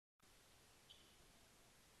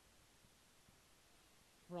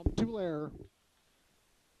from Tulare.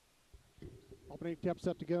 Opening tip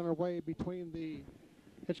set to get underway between the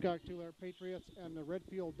Hitchcock-Tulare Patriots and the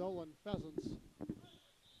Redfield Doland Pheasants.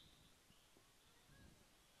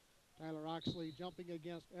 Tyler Oxley jumping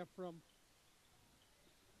against Ephraim.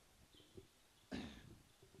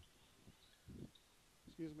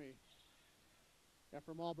 Excuse me.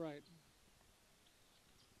 Ephraim Albright.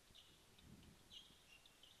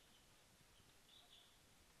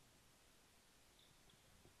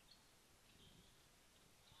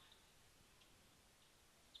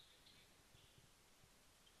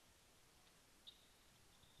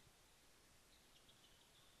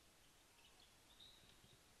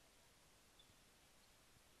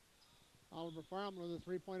 Oliver Farman with a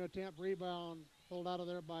three-point attempt, rebound pulled out of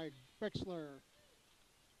there by Bixler.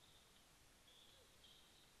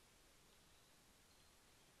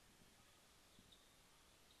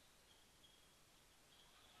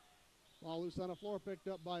 Ball loose on the floor, picked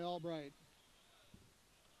up by Albright.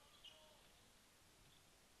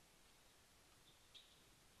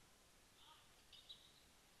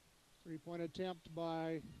 Three-point attempt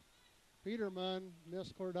by Peterman,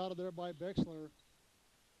 missed, cleared out of there by Bixler.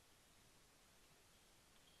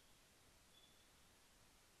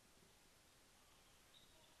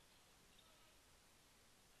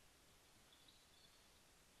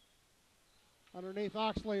 Underneath,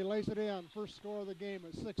 Oxley lays it in. First score of the game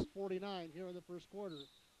at 6:49 here in the first quarter.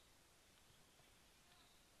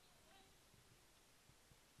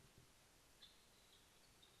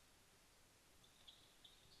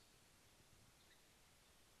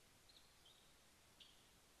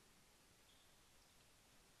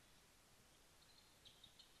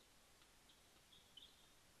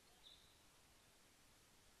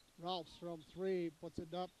 Ralphs from three, puts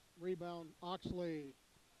it up, rebound, Oxley.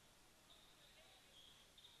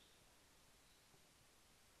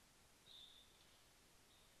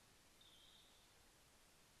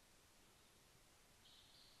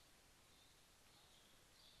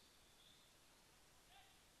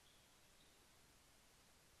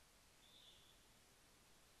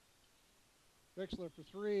 Bixler for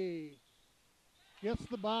three, gets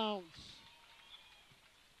the bounce.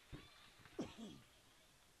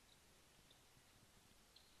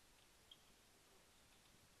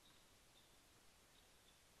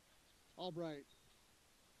 Albright.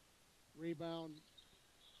 Rebound,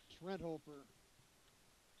 Trenthofer.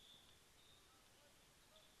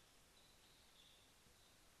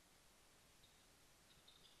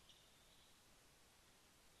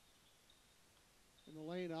 In the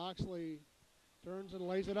lane, Oxley turns and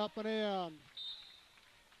lays it up and in.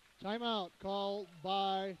 Timeout called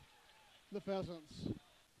by the Pheasants.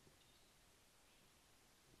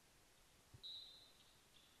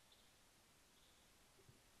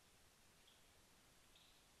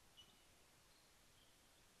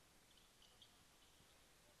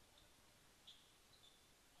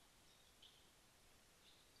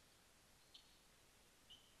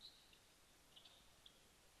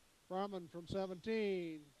 Farman from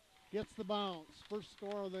 17 gets the bounce. First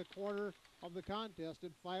score of the quarter of the contest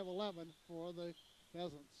at 5:11 for the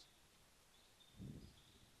Pheasants.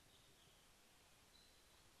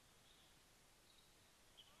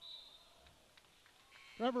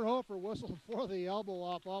 Trevor Hofer whistled for the elbow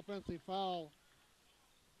off offensive foul.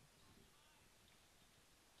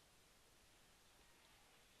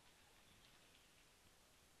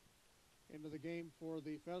 Into the game for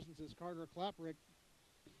the Pheasants is Carter Klaprick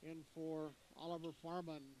in for Oliver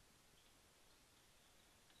Farman.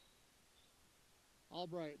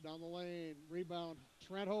 Albright down the lane, rebound,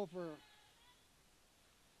 Trenthofer.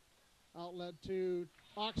 Outlet to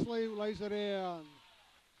Oxley, lays it in.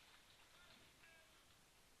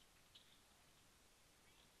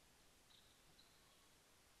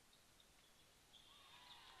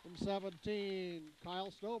 From 17,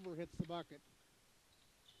 Kyle Stover hits the bucket.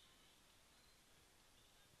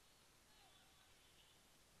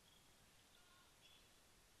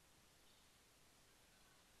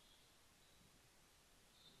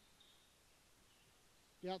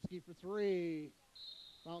 Gatsky for three.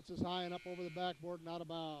 Bounces high and up over the backboard and out of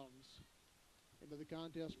bounds. Into the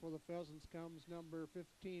contest for the Pheasants comes number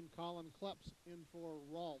 15, Colin Kleps, in for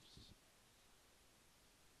Rolfs.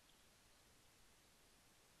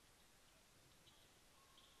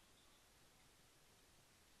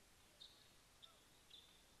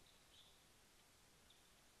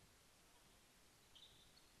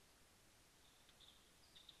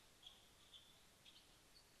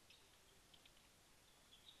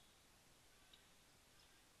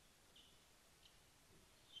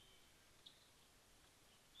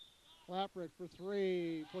 Klaprick for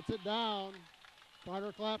three, puts it down.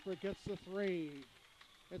 Carter Klaprick gets the three.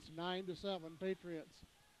 It's 9-7 Patriots.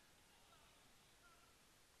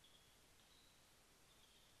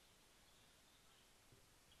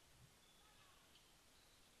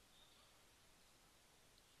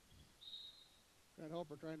 Grant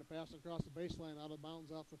Hoper trying to pass across the baseline out of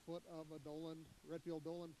bounds off the foot of a Redfield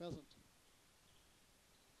Doland pheasant.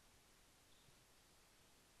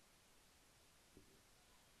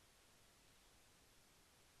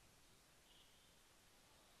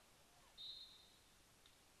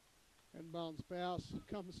 Inbounds pass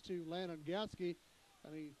comes to Landon Gatsky,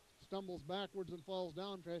 and he stumbles backwards and falls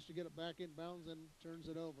down, tries to get it back in bounds and turns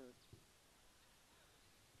it over.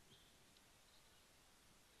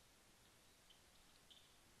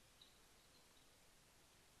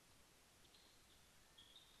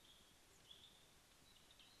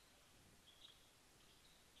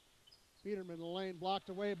 Peterman in the lane, blocked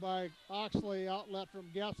away by Oxley. Outlet from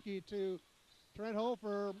Gatsky to Trent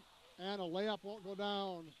Hofer, and a layup won't go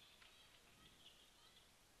down.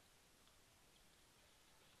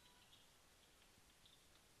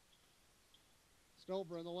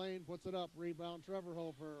 Stover in the lane, puts it up. Rebound, Trevor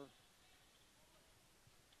Hofer.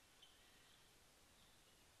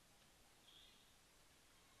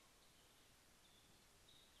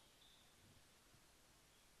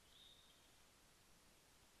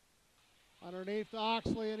 Underneath to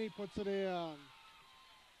Oxley, and he puts it in.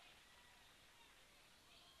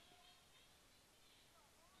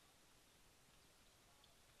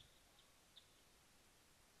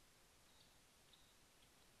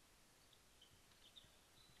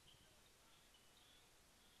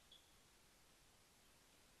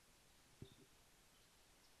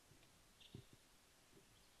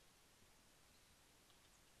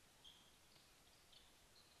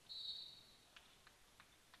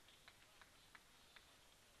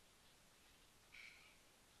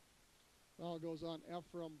 Foul goes on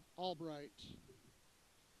Ephraim Albright.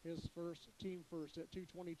 His team first at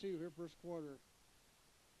 2:22 here first quarter.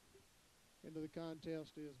 Into the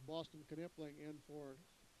contest is Boston Knipling in for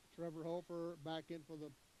Trevor Hofer. Back in for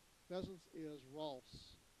the Pheasants is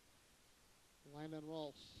Rolfs. Landon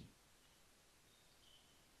Rolfs.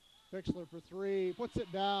 Bixler for three, puts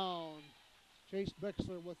it down. Chase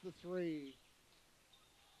Bixler with the three.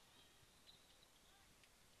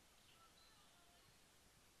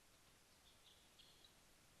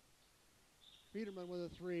 Peterman with a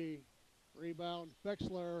three. Rebound,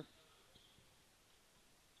 Bixler.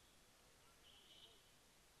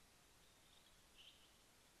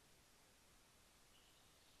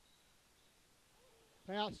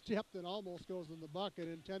 Pass tipped and almost goes in the bucket,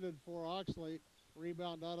 intended for Oxley.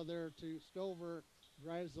 Rebound out of there to Stover.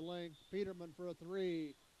 Drives the lane. Peterman for a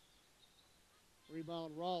three.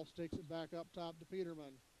 Rebound, Rolfs takes it back up top to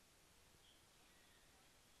Peterman.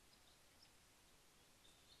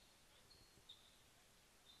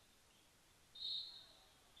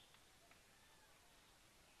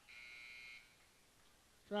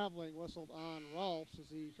 Traveling whistled on Rolfs as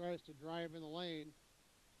he tries to drive in the lane.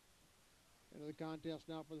 Into the contest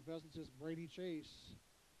now for the Pheasants is Brady Chase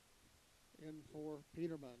in for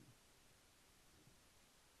Peterman.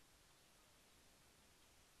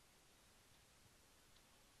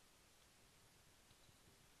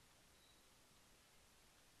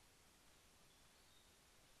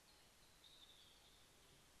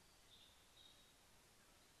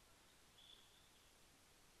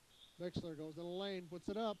 Bixler goes in the lane, puts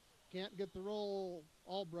it up, can't get the roll.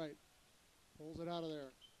 Albright pulls it out of there.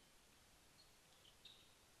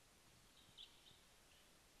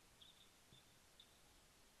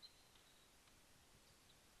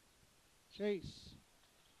 Chase.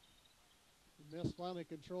 Miss finally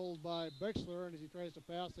controlled by Bixler, and as he tries to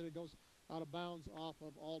pass it, it goes out of bounds off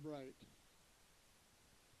of Albright.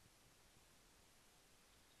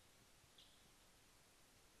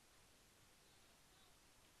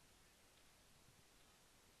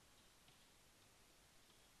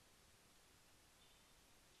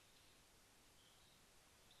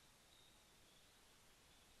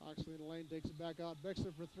 Oxley in the lane takes it back out.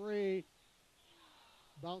 Bixler for three.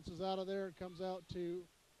 Bounces out of there and comes out to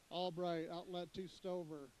Albright. Outlet to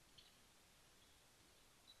Stover.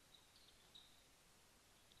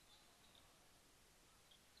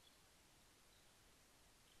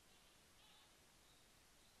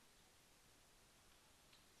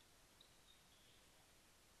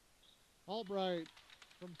 Albright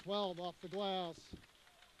from 12 off the glass.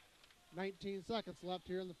 19 seconds left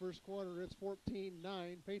here in the first quarter. It's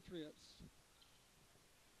 14-9 Patriots.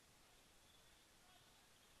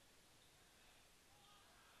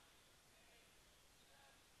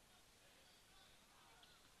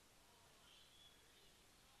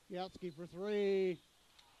 Yatsky for three.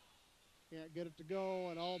 Can't get it to go,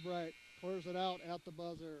 and Albright clears it out at the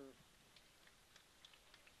buzzer.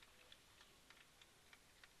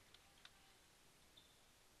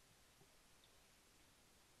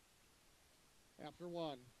 After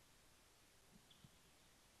one.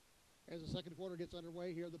 As the second quarter gets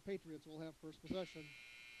underway here, the Patriots will have first possession.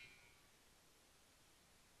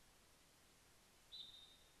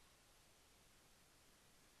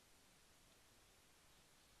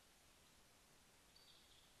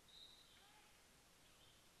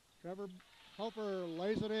 Trevor Hofer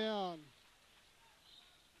lays it in.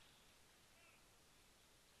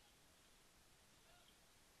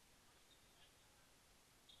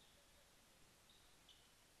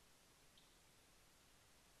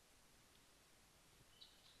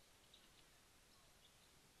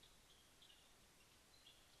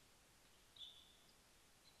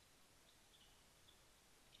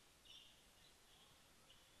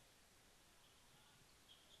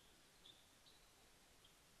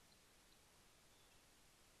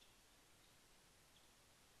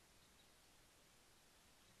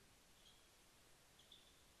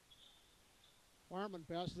 Farman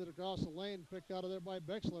passes it across the lane, picked out of there by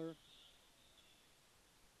Bixler.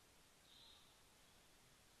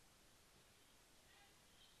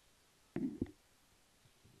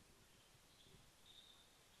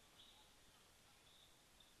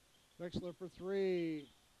 Bixler for three.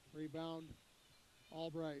 Rebound,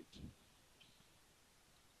 Albright.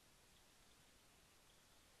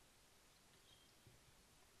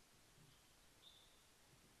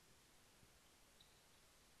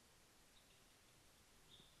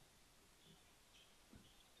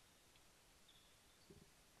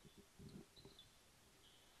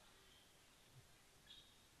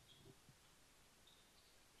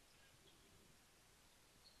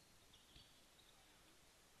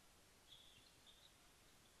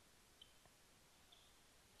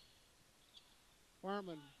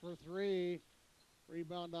 Farman for three.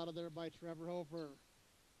 Rebound out of there by Trevor Hofer.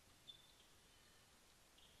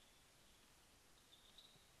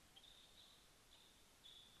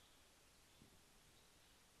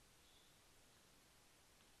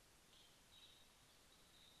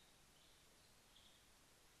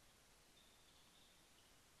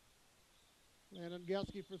 Landon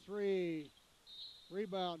Gelski for three.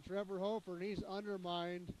 Rebound, Trevor Hofer, and he's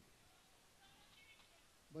undermined,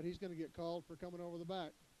 but he's going to get called for coming over the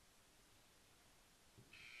back.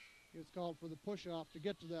 Gets called for the push-off to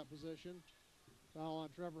get to that position. Foul on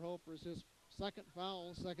Trevor Hofer is his second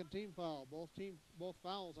foul, second team foul. Both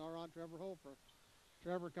fouls are on Trevor Hofer.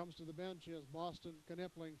 Trevor comes to the bench as Boston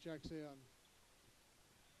Knipling checks in.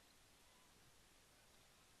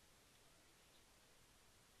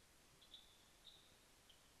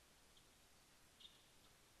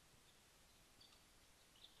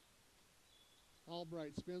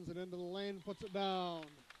 Albright spins it into the lane, puts it down.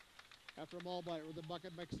 After Albright with the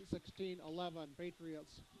bucket makes it 16-11.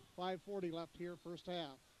 Patriots, 5:40 left here, first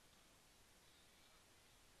half.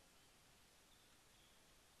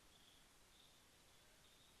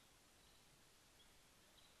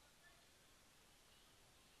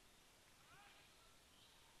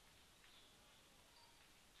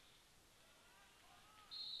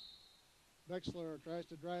 Bixler tries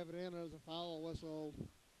to drive it in as a foul whistled.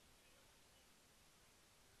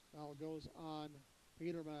 Foul goes on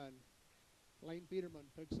Peterman. Lane Peterman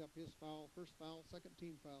picks up his foul, first foul, second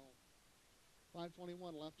team foul.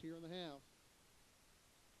 5:21 left here in the half.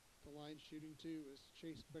 The line shooting two is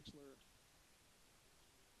Chase Bixler.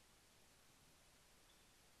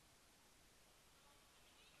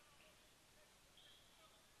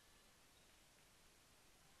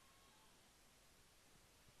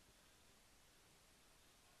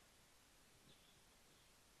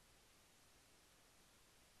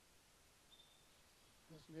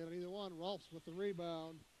 Doesn't hit either one. Rolfs with the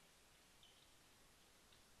rebound.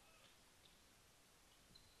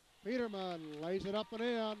 Peterman lays it up and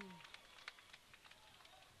in.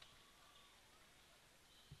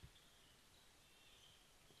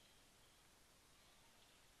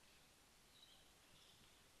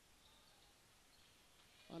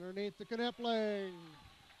 Underneath the Knipling.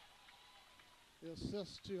 The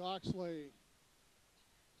assist to Oxley.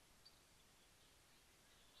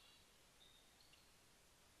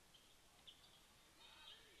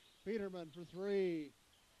 Peterman for three.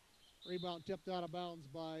 Rebound tipped out of bounds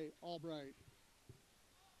by Albright.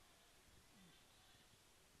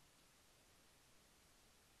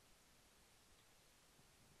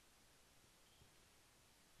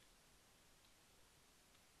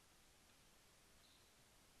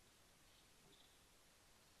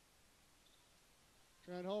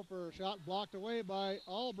 Trent Hofer, shot blocked away by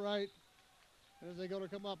Albright. And as they go to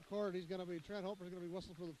come up court, Trent Hopper's going to be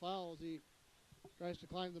whistled for the foul as he tries to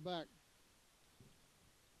climb the back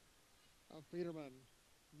of Peterman.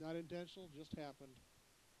 Not intentional, just happened.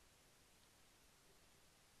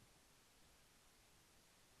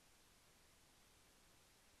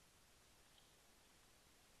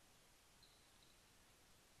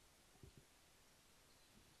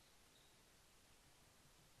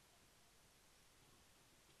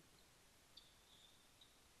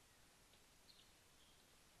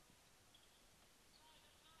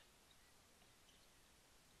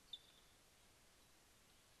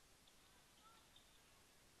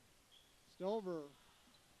 Stover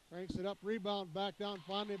cranks it up, rebound back down,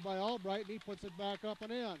 funded by Albright, and he puts it back up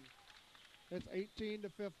and in. It's 18 to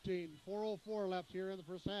 15. 4:04 left here in the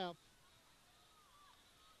first half.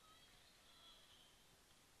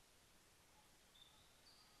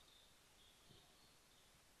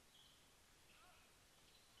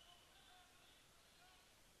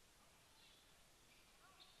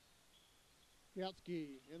 Yatsky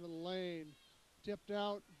into the lane, tipped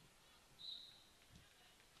out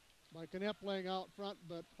by Knepling out front,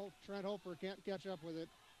 but Trent Hofer can't catch up with it.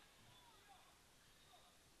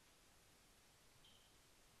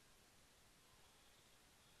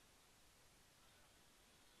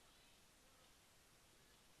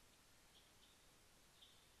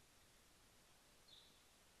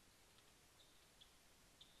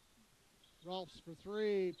 Rolfs for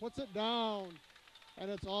three, puts it down, and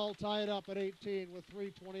it's all tied up at 18 with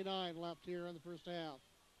 3:29 left here in the first half.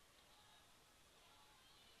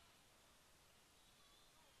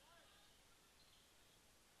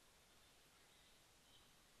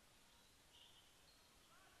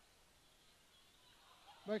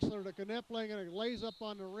 Wexler to Knepling, and it lays up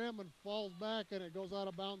on the rim and falls back, and it goes out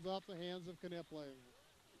of bounds off the hands of Knepling.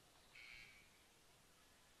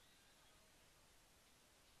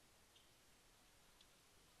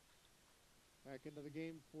 Back into the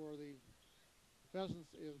game for the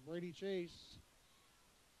Pheasants is Brady Chase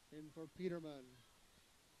in for Peterman.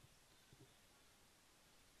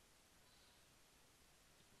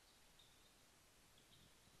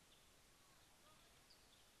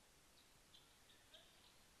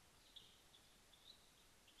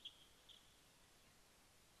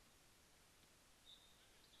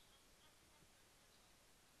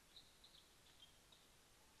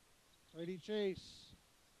 Brady Chase,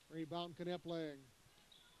 rebound Knepling.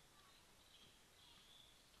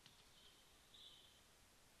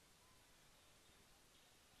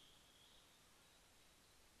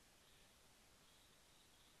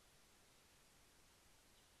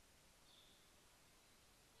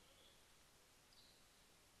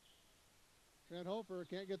 Trent Hofer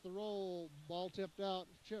can't get the roll. Ball tipped out.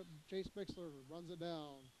 Chase Bixler runs it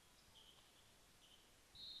down.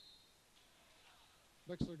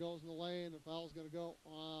 Bixler goes in the lane. The foul's going to go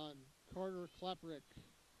on Carter Klaprick.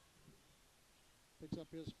 Picks up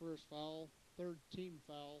his first foul. Third team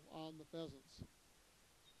foul on the Pheasants.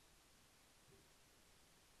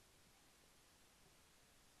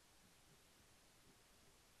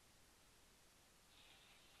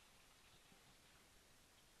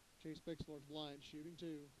 Chase Bixler's blind, shooting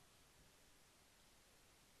two.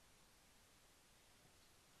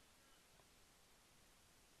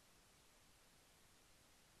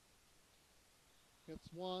 Hits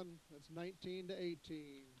one. It's 19 to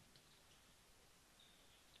 18.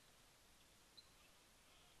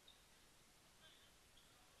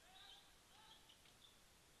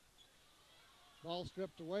 Ball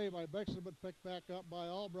stripped away by Bixler, but picked back up by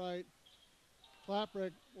Albright.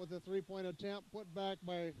 Klaprick with a three-point attempt, put back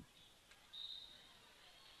by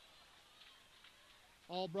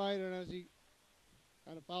Albright, and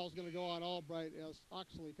a foul's going to go on Albright as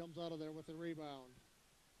Oxley comes out of there with the rebound.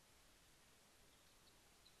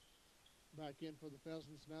 Back in for the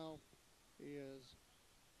Pheasants now is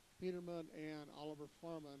Peterman and Oliver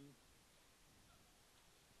Farman.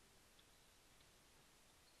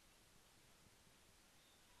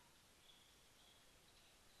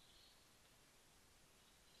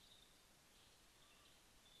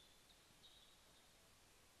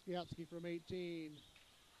 Yatsky from 18.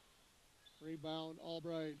 Rebound,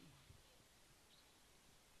 Albright.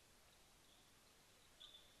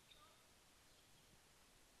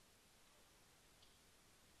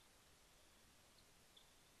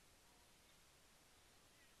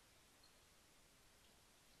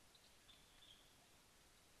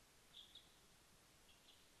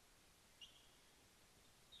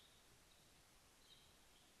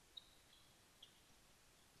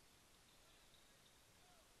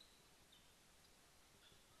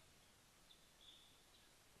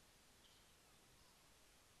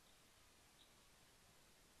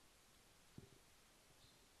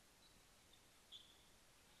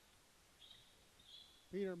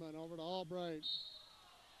 Peterman over to Albright.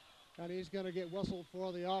 And he's going to get whistled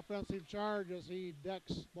for the offensive charge as he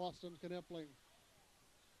decks Boston Knipling.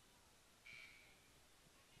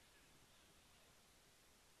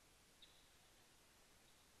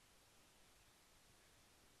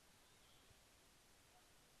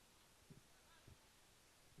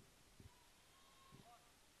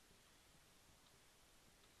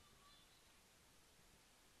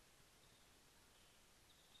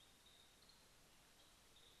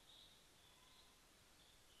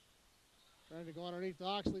 Trying to go underneath the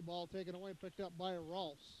Oxley, ball taken away, picked up by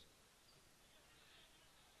Rolfs.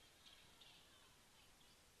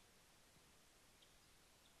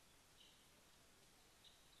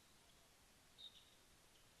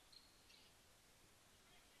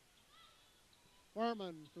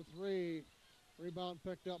 Farman for three. Rebound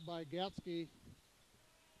picked up by Gatsky.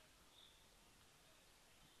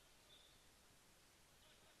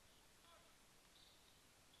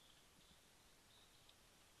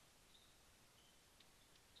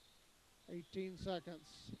 "18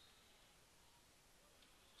 seconds.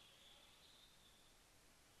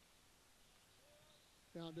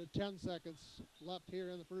 Down to 10 seconds left here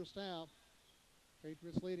in the first half.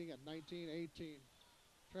 Patriots leading at 19-18.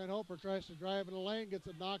 Trent Hoper tries to drive in the lane, gets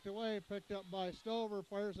it knocked away, picked up by Stover,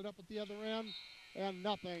 fires it up at the other end, and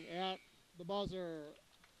nothing at the buzzer.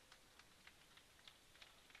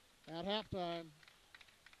 At halftime,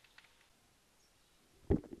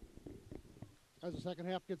 as the second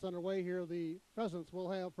half gets underway here, the Pheasants will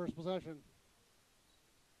have first possession.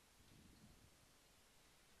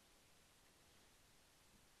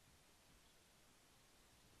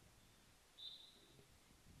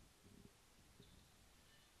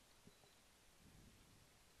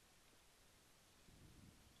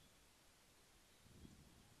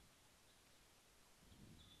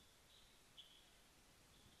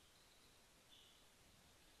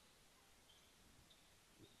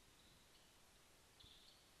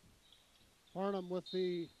 Farnham with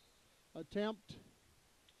the attempt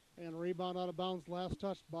and rebound out of bounds, last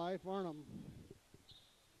touched by Farnham.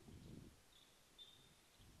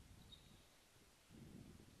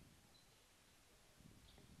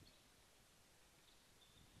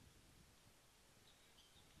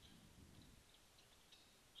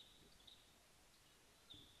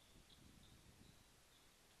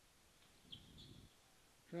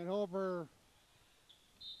 Trent Hoper,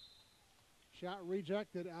 shot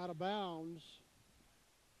rejected out of bounds.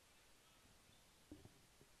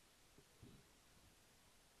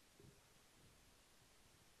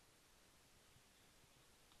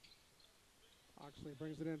 Oxley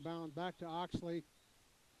brings it inbound back to Oxley.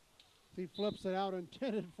 He flips it out,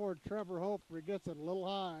 intended for Trevor Hoper. He gets it a little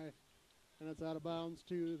high, and it's out of bounds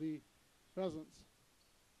to the Pheasants.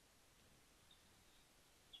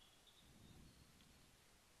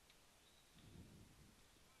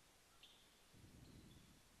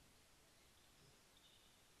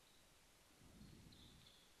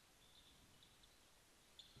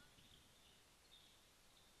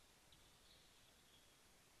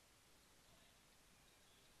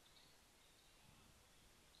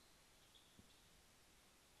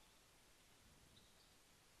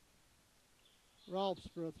 Ralphs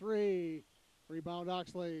for a three. Rebound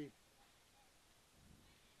Oxley.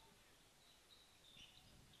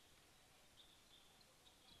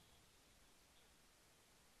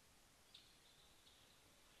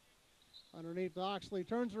 Underneath Oxley,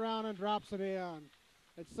 turns around and drops it in.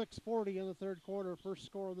 It's 6:40 in the third quarter, first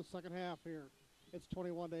score of the second half here. It's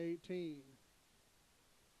 21-18.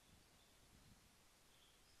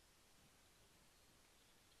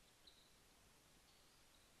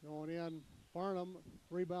 Going in, Farnham,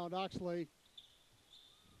 rebound Oxley.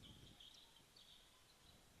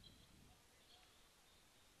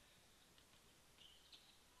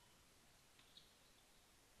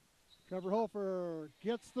 Trevor Hofer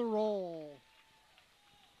gets the roll.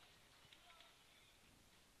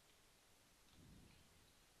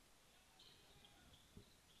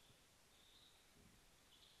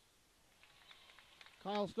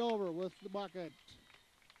 Kyle Stover with the bucket.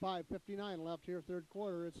 5:59 left here, third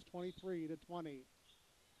quarter. It's 23-20.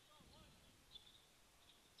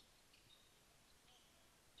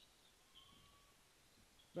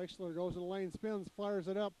 Bexler goes in the lane, spins, fires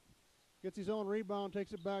it up, gets his own rebound,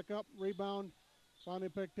 takes it back up. Rebound finally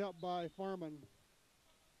picked up by Farman.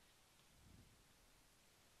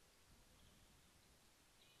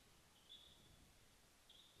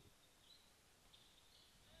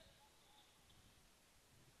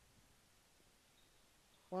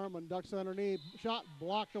 Farman ducks underneath. Shot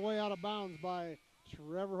blocked away out of bounds by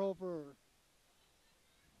Trevor Hofer.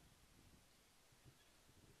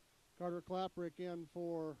 Carter Klaprick in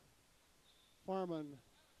for Farman.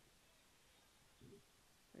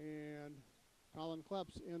 And Colin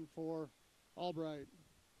Kleps in for Albright.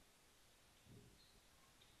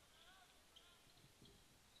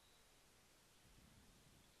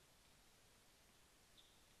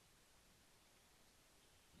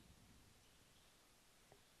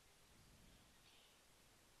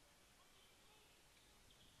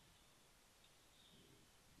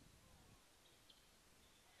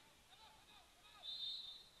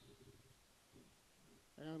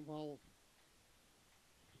 And while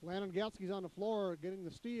Landon Gatsky's on the floor getting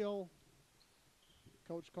the steal,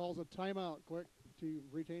 coach calls a timeout quick to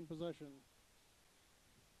retain possession.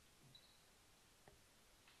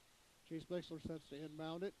 Chase Bixler sets to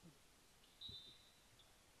inbound it.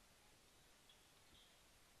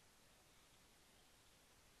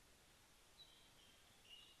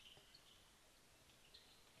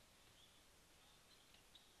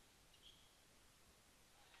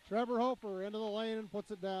 Trevor Hofer into the lane and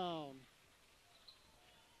puts it down.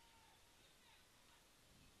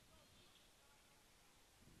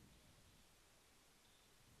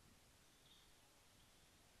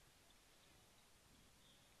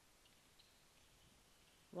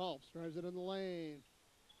 Rolfs drives it in the lane.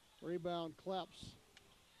 Rebound, Kleps.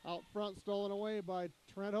 Out front, stolen away by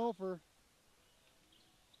Trent Hofer.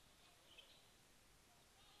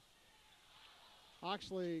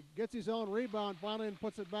 Oxley gets his own rebound finally and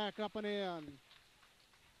puts it back up and in.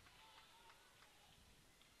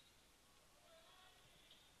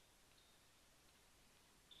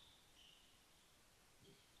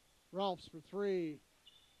 Rolfs for three.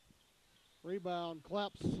 Rebound,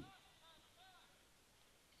 Kleps.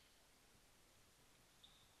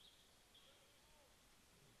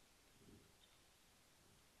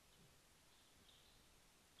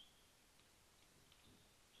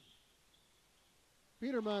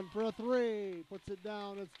 Peterman for a three. Puts it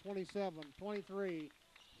down. It's 27-23.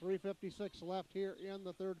 3:56 left here in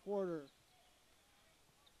the third quarter.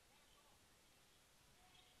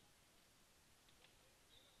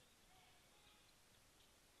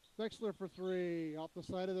 Bixler for three. Off the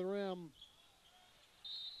side of the rim.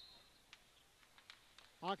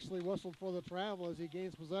 Oxley whistled for the travel as he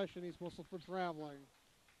gains possession. He's whistled for traveling.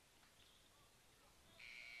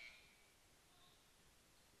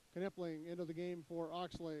 Knipling into the game for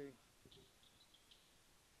Oxley.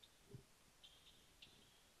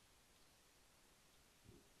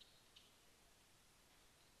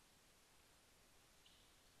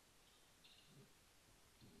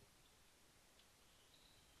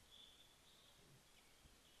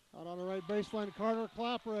 Out on the right baseline, Carter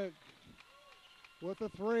Klaprick with a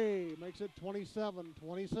three. Makes it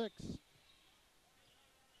 27-26.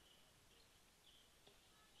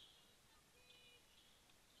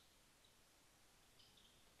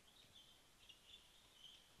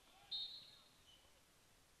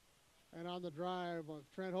 And on the drive of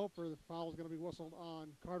Trent Hofer, the foul is going to be whistled on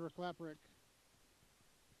Carter Klaprick.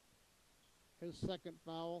 His second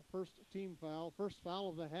foul, first team foul, first foul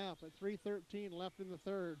of the half at 3:13 left in the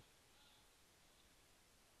third.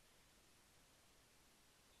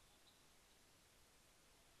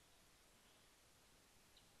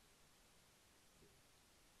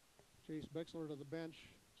 Chase Bixler to the bench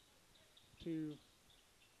to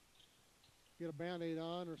get a Band-Aid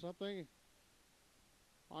on or something.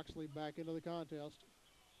 Oxley back into the contest.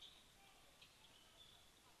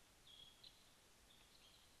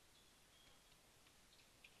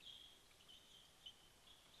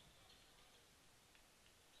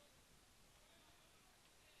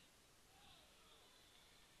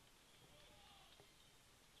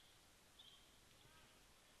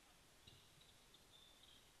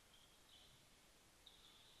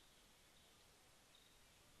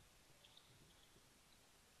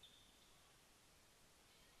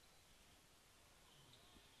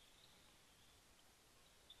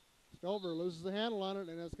 Stover loses the handle on it,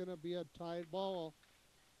 and it's going to be a tied ball.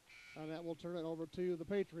 And that will turn it over to the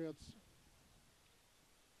Patriots.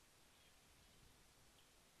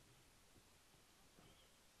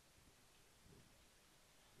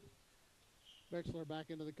 Bixler back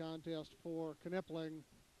into the contest for Knipling.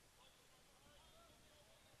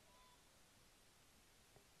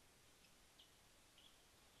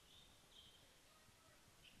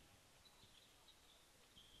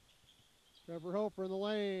 Trevor Hofer in the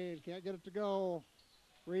lane. Can't get it to go.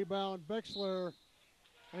 Rebound, Bixler.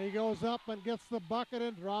 And he goes up and gets the bucket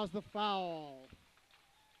and draws the foul.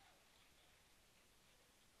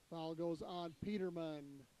 Foul goes on Peterman.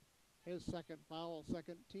 His second foul,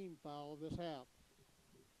 second team foul of this half.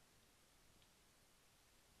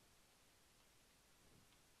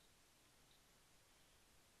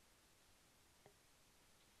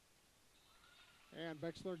 And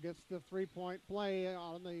Bixler gets the three-point play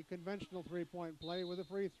on the conventional three-point play with a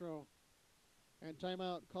free throw. And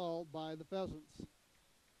timeout called by the Pheasants.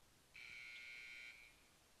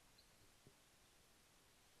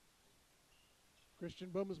 Christian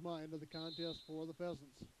Boomsma into the contest for the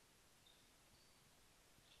Pheasants.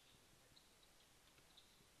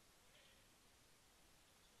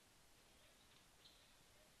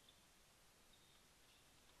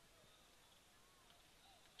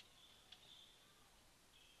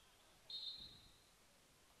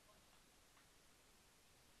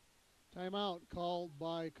 Timeout called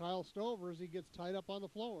by Kyle Stover as he gets tied up on the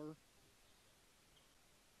floor.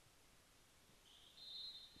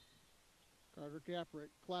 Carter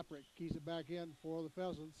Claperick keys it back in for the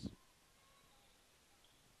Pheasants.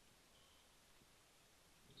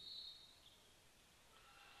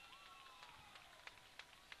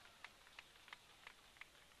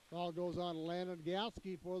 Foul goes on Landon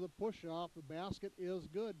Gatsky for the push-off. The basket is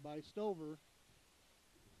good by Stover.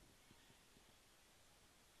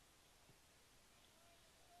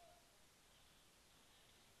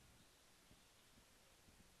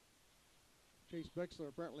 Chase Bixler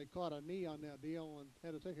apparently caught a knee on that deal and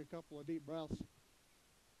had to take a couple of deep breaths.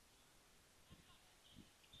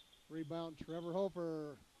 Rebound Trevor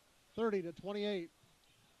Hofer, 30-28.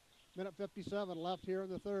 Minute 57 left here in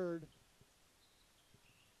the third.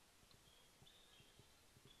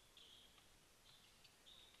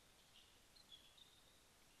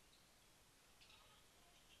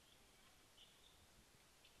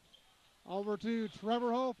 Over to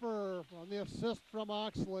Trevor Hofer on the assist from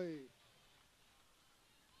Oxley.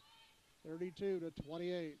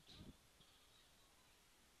 32-28.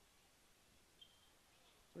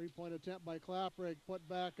 Three-point attempt by Claperick, put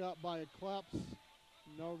back up by Kleps.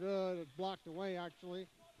 No good. It's blocked away, actually.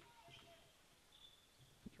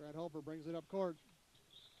 Trent Hofer brings it up court.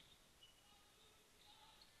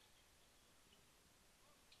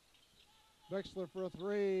 Bixler for a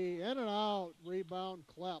three. In and out. Rebound,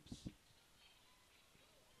 Kleps.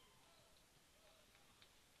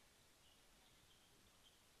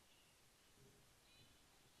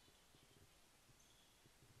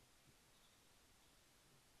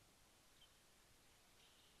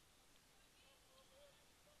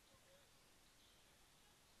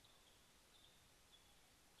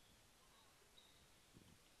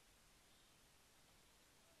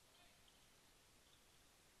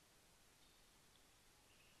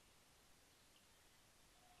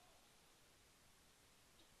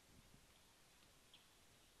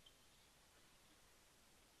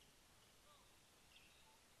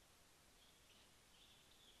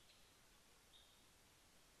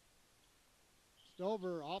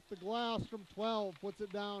 Stover off the glass from 12, puts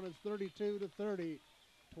it down. It's 32-30.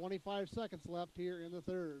 25 seconds left here in the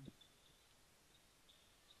third.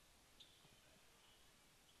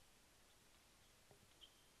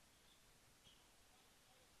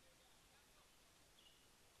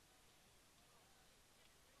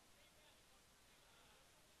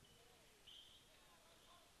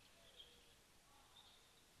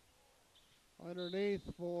 Underneath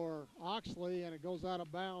for Oxley, and it goes out of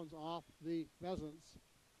bounds off the Pheasants.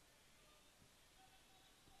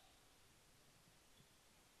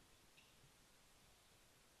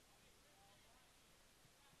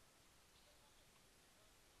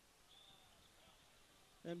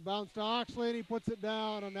 And bounce to Oxley, and he puts it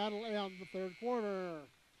down, and that'll end the third quarter.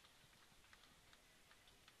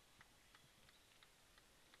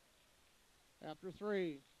 After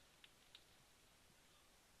three.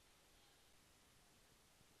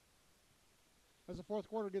 As the fourth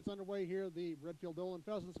quarter gets underway here, the Redfield Doland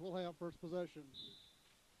Pheasants will have first possession.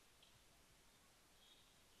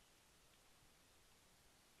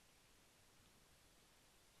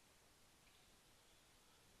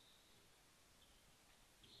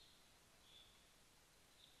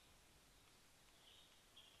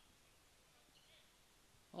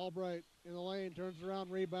 Albright in the lane, turns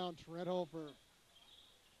around, rebound, Trent Hofer.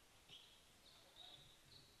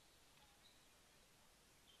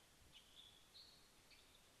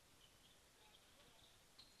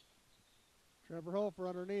 Trevor Hofer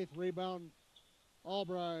underneath, rebound,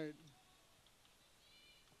 Albright.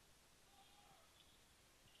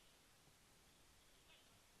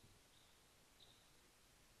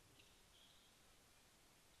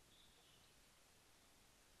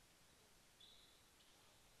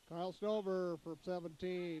 Kyle Stover for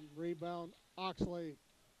 17, rebound, Oxley.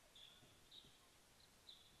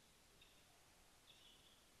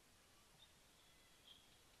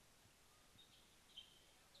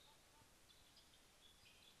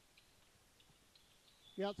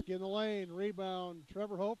 Gatsky in the lane, rebound,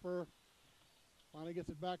 Trevor Hofer. Finally gets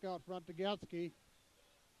it back out front to Gatsky.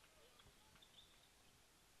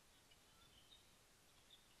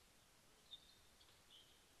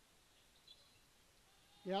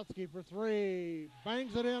 Yatsky for three.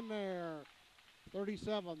 Bangs it in there.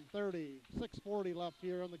 37-30. 6:40 left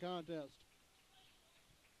here in the contest.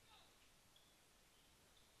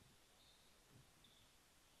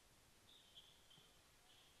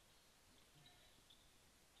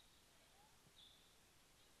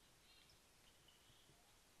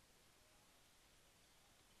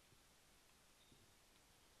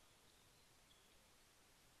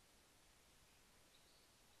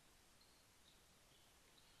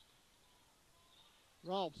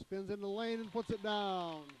 Rolf spins in the lane and puts it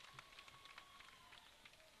down.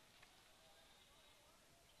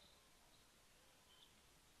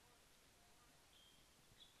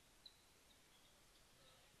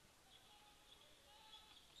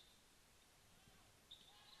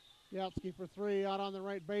 Yatsky for three out on the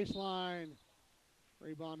right baseline.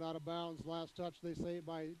 Rebound out of bounds. Last touch, they say,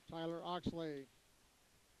 by Tyler Oxley.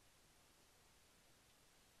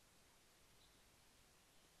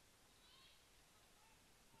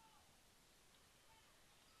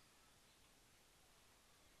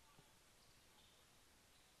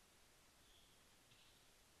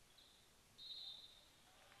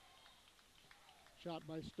 Shot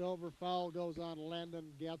by Stover. Foul goes on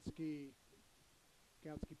Landon Gatsky.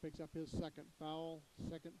 Gatsky picks up his second foul.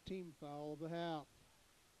 Second team foul of the half.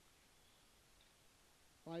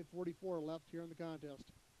 5:44 left here in the contest.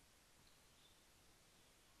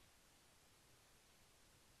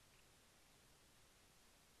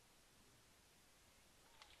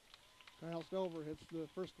 Kyle Stover hits the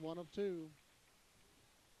first one of two.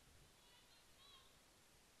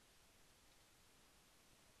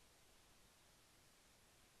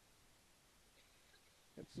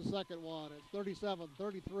 It's the second one. It's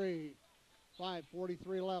 37-33.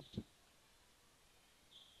 5:43 left.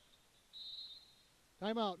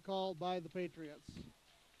 Timeout called by the Patriots.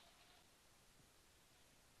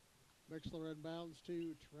 Mixler inbounds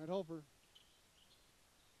to Trent Hofer.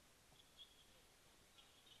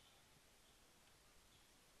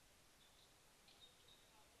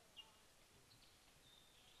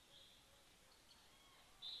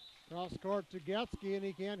 Cross court to Gatsky, and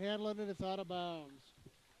he can't handle it, and it's out of bounds.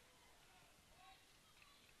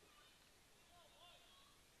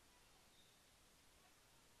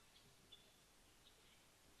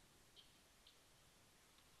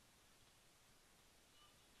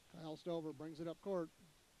 Kyle Stover brings it up court.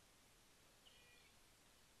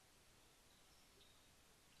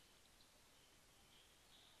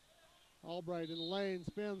 Albright in the lane,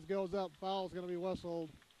 spins, goes up, foul's going to be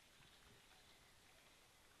whistled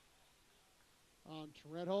on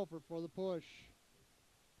Trent Hofer for the push.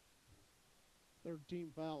 Third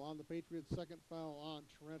team foul on the Patriots, second foul on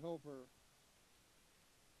Trent Hofer.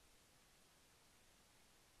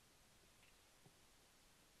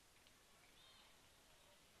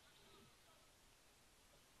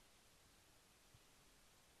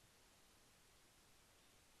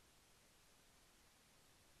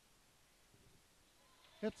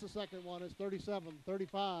 Hits the second one. It's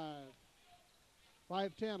 37-35.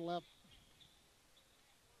 5:10 left.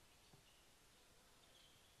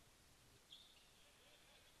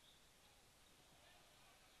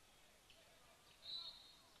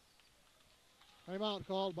 Timeout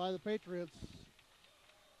called by the Patriots.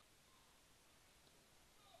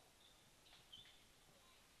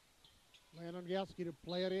 Landon Gatsky to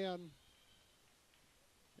play it in.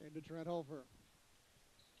 Into Trent Hofer.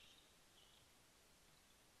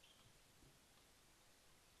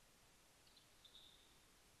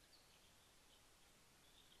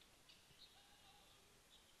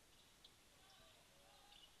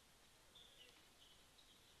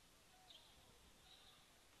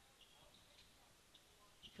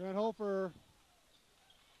 Trent Hofer.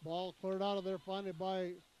 Ball cleared out of there, finally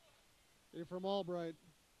by Ephraim Albright.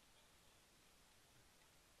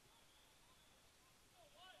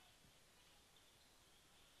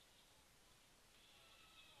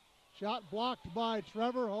 Shot blocked by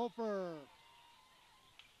Trevor Hofer.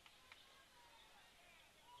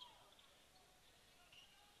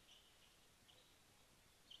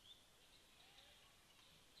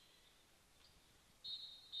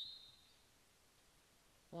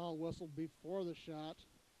 Foul whistled before the shot.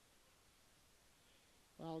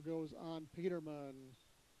 Foul goes on Peterman.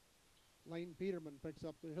 Lane Peterman picks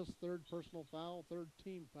up his third personal foul, third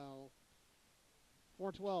team foul.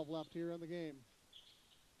 4:12 left here in the game.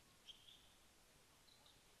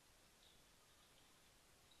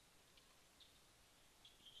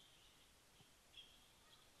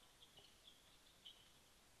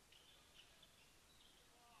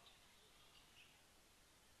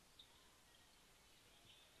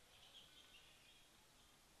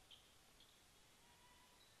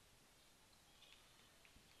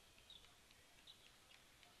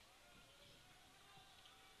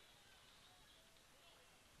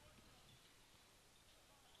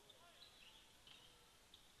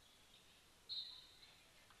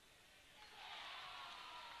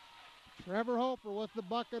 Trevor Hofer with the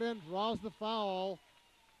bucket in, draws the foul.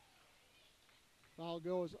 Foul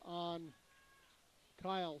goes on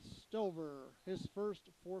Kyle Stover, his first,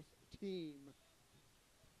 fourth team.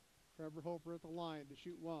 Trevor Hofer at the line to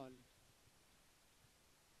shoot one.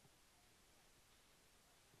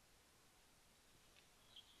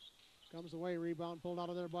 Comes away, rebound pulled out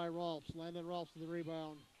of there by Rolfs. Landon Rolfs with the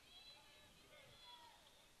rebound.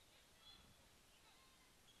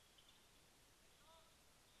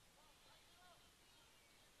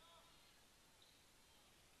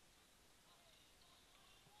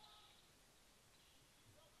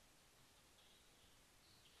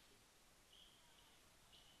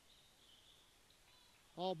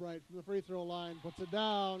 Albright from the free throw line puts it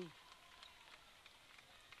down.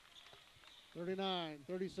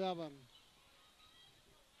 39-37.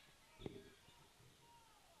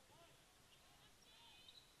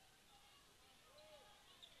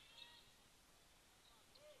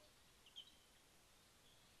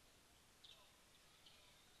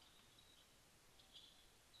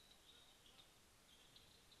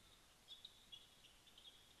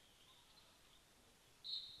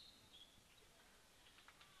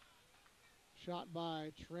 Shot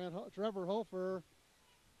by Trevor Hofer.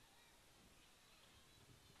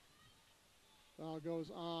 Foul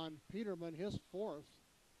goes on Peterman, his fourth,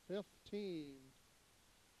 15.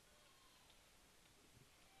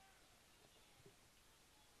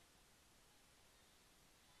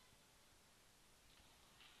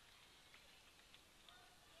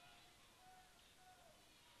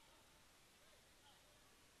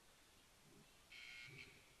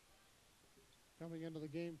 Coming into the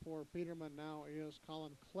game for Peterman now is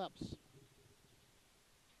Colin Kleps.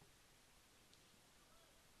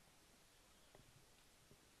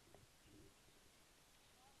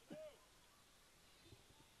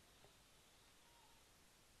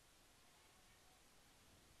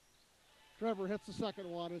 Trevor hits the second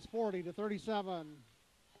one. It's 40-37.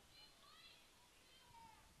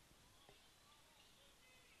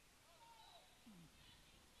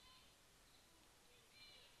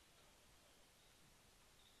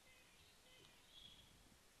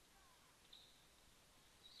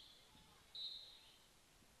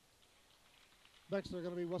 Next, they're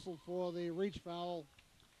going to be whistled for the reach foul.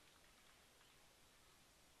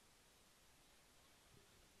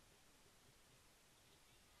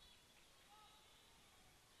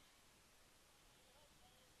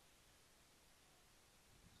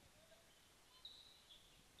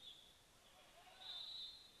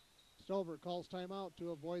 Stover calls timeout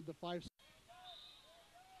to avoid the 5.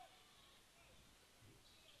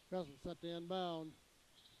 Pheasant set to inbound.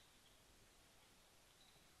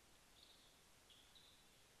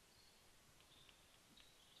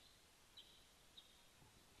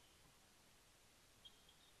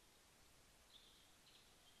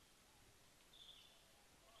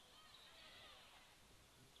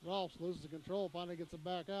 Rolfs loses control, finally gets it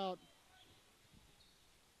back out.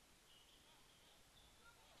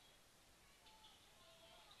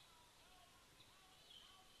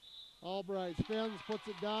 Albright spins, puts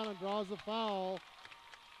it down, and draws a foul.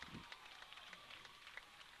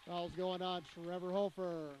 Foul's going on Trevor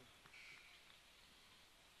Hofer.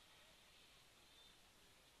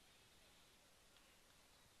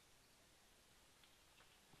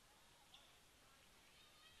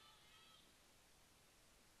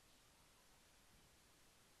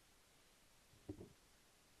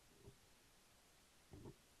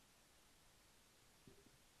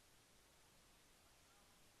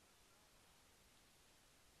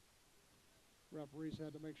 Referees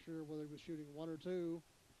had to make sure whether he was shooting one or two.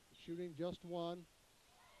 Shooting just one.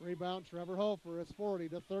 Rebound, Trevor Hofer. It's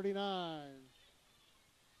 40-39.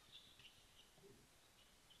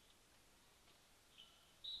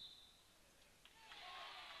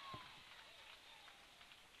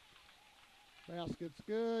 Basket's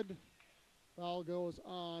good. Foul goes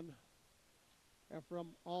on Ephraim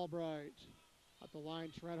Albright. At the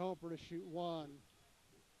line, Trent Hofer to shoot one.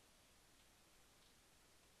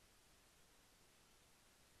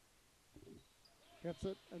 Hits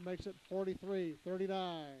it and makes it 43-39.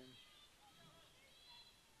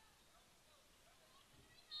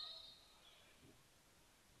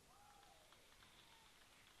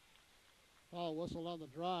 Foul whistle on the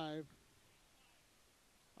drive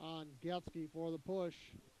on Getsky for the push.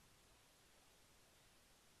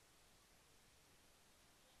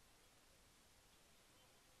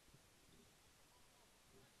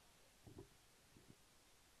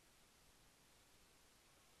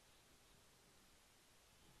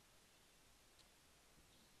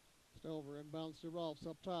 Stover inbounds to Rolfs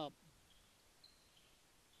up top. .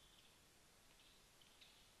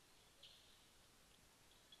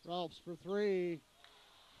 Ralphs for three.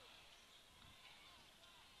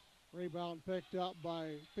 Rebound picked up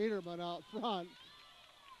by Peterman out front.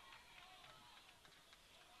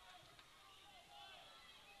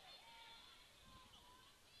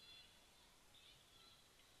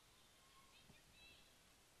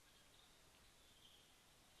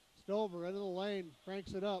 Stover into the lane,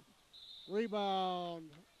 cranks it up. Rebound,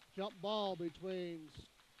 jump ball between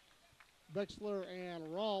Bixler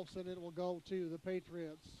and Rolfs, and it will go to the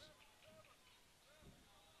Patriots.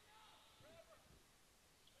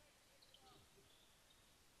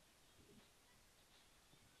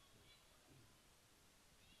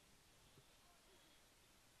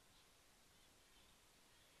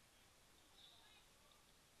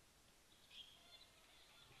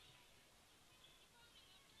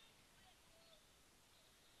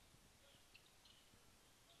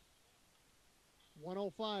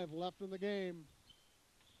 .105 left in the game.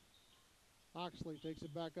 Oxley takes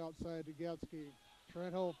it back outside to Getsky.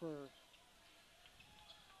 Trent Hofer.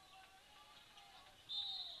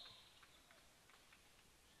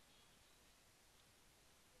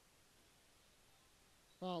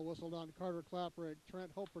 Foul whistled on Carter Claperick.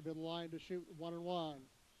 Trent Hofer to the line to shoot 1-1.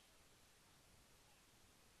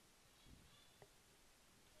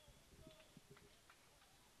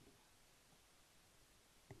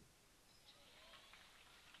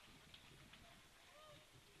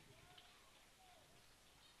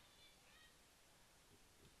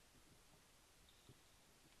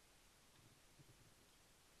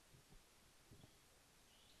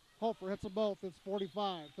 Hofer hits them both. It's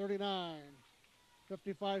 45-39.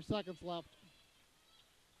 55 seconds left.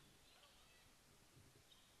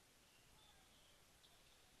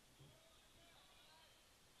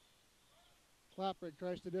 Claperick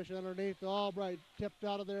tries to dish underneath to Albright. Tipped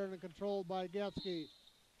out of there and controlled by Getsky.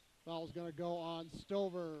 Foul's going to go on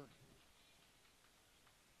Stover.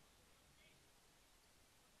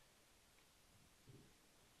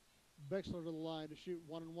 Bixler to the line to shoot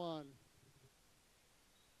 1-1.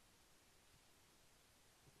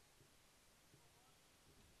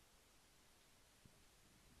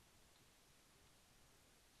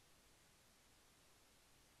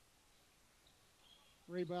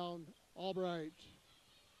 Rebound, Albright.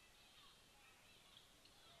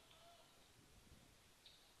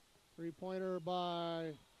 Three-pointer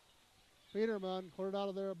by Peterman, cleared out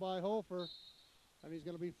of there by Hofer, and he's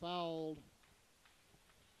going to be fouled.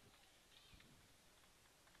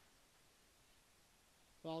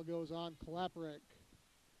 Foul goes on Claperick.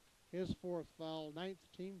 His fourth foul, ninth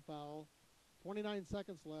team foul. 29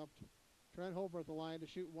 seconds left. Trent Hofer at the line to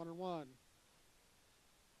shoot 1-1.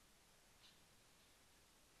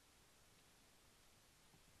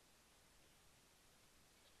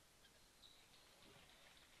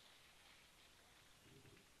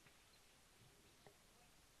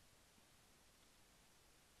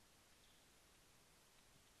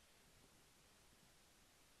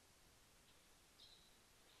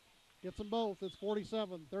 Gets them both. It's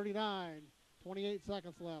 47-39. 28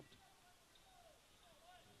 seconds left.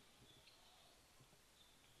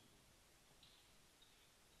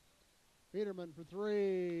 Peterman for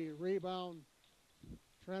three. Rebound.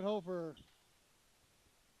 Trent Hofer.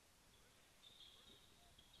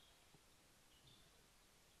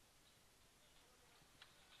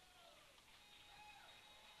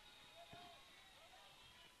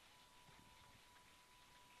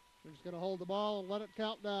 They're just going to hold the ball and let it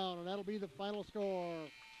count down, and that'll be the final score.